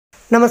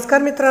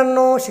नमस्कार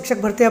मित्रांनो, शिक्षक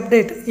भरती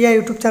अपडेट या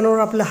यूट्यूब चॅनलवर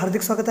आपलं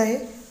हार्दिक स्वागत आहे।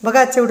 बघा,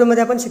 आजच्या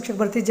व्हिडिओमध्ये आपण शिक्षक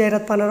भरती जाहिरात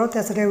पाहणार आहोत।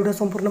 त्यासाठी व्हिडिओ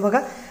संपूर्ण बघा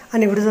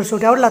आणि व्हिडिओ जर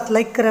शेवटी आवडला तर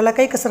लाईक करायला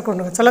काही कसर करू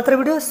नका। चला तर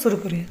व्हिडिओ सुरू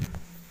करूया।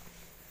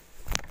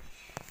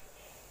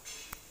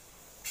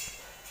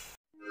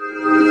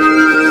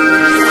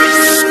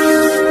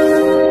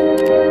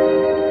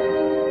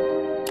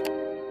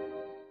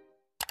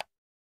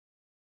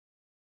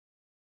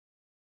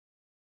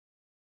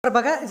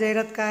 बघा,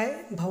 जाहिरात काय,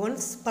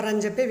 भवन्स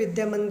परांजपे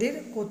विद्या मंदिर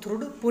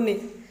Kothrud Pune,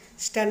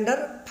 standard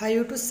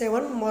 5 to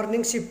 7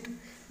 morning shift,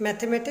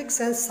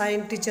 mathematics and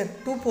science teacher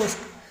 2 post,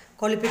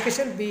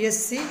 qualification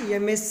BSc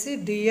MSc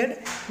DEd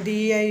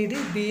DEID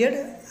BEd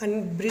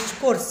आणि bridge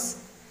course,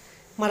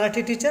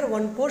 Marathi teacher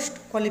 1 post,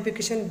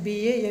 qualification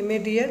BA MA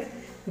DEd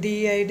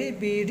DEID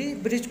BEd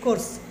bridge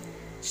course,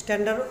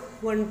 standard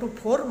 1 to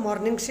 4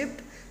 morning shift,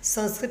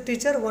 Sanskrit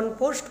teacher 1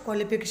 post,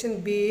 qualification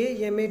BA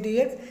MA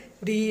DEd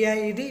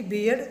DEID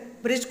BEd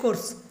bridge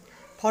course,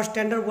 for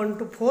standard 1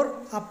 to 4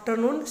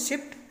 afternoon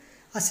shift,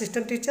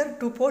 assistant teacher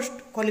 2 post,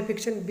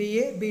 qualification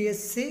BA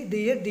BSc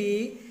DEd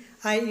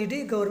DEID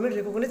government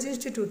recognised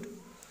institute,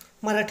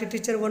 Marathi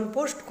teacher 1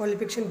 post,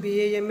 qualification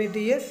BA MA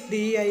DEd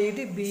DEID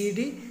BEd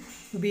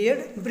BEd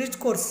bridge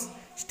course,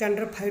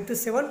 standard 5 to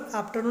 7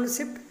 afternoon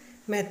shift,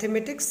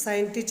 mathematics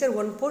science teacher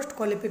 1 post,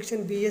 qualification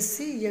BSc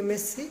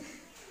MSc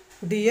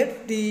DEd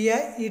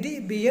DEID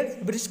BEd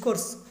bridge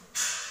course,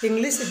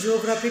 English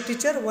geography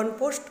teacher 1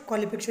 post,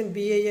 qualification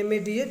BA MA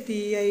DEd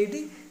DEID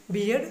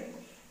BEd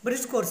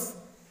bridge course,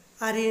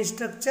 Arya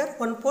इंस्ट्रक्चर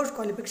 1 post,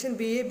 qualification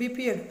BA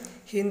BPed,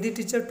 Hindi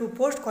teacher 2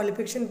 post,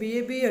 qualification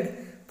BA BEd,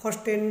 for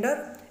standard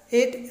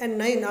 8 and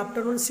 9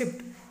 afternoon shift,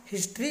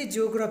 history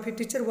geography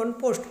teacher 1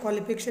 post,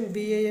 qualification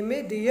BA MA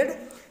DEd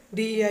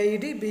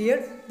DEID BEd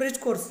bridge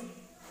course,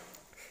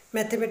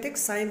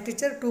 mathematics science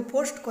teacher 2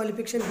 post,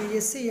 qualification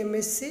BSc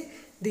MSc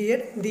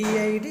DEd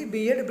DEID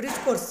BEd bridge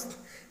course,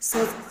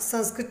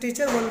 Sanskrit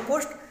teacher 1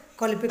 post,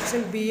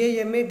 qualification BA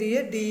MA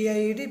DEd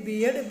DEID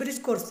BEd bridge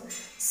course,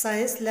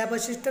 science lab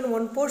assistant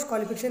 1 post,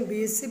 qualification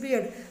BSc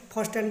BEd,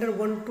 for standard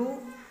 1 to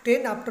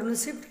 10 afternoon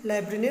shift,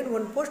 librarian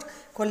 1 post,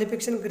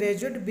 qualification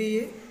graduate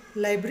BA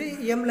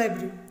library M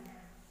library.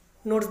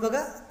 Notes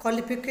बघा,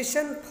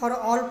 qualification for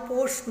all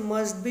post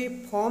must be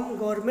from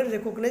government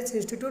recognised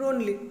institute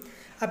only,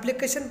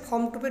 application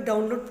form to be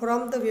downloaded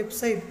from the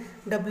website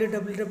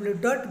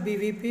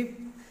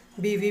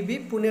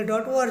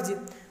www.bvbpune.org,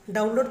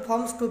 download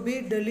forms to be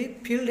duly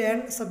filled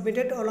and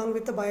submitted along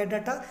with the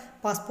biodata,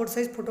 passport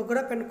size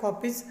photograph and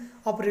copies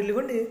of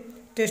relevant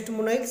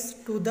testimonials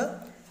to the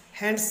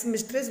hands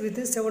mistress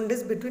within 7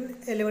 days between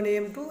 11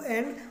 AM to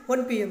and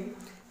 1 PM.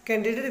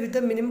 Candidate with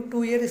the minimum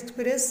 2-year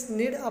experience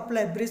need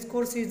apply. Bridge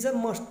course is a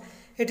must.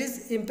 It is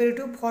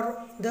imperative for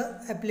the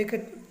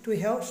applicant to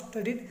have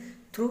studied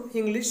through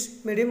English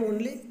medium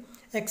only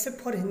except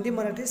for Hindi,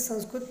 Marathi,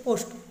 Sanskrit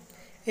post.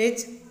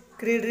 Age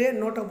criteria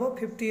not above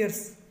 50 years.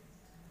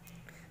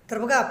 तर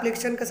बघा,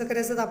 application कसं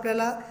करायचं तर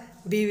आपल्याला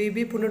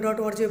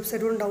bvbpune.org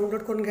वेबसाईटवरून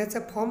download करून घ्यायचा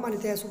form आणि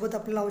त्यासोबत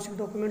आपल्याला आवश्यक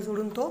डॉक्युमेंट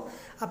जोडून तो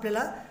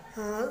आपल्याला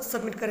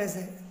सबमिट करायचा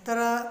आहे। तर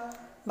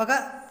बघा,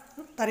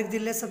 तारीख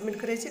दिलेली सबमिट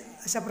करायची।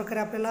 अशा प्रकारे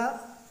आपल्याला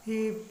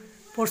ही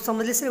पोस्ट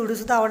समजली असेल।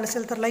 व्हिडिओसुद्धा आवडला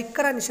असेल तर लाईक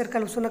करा आणि शेअर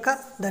करायला विसरू नका।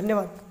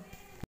 धन्यवाद।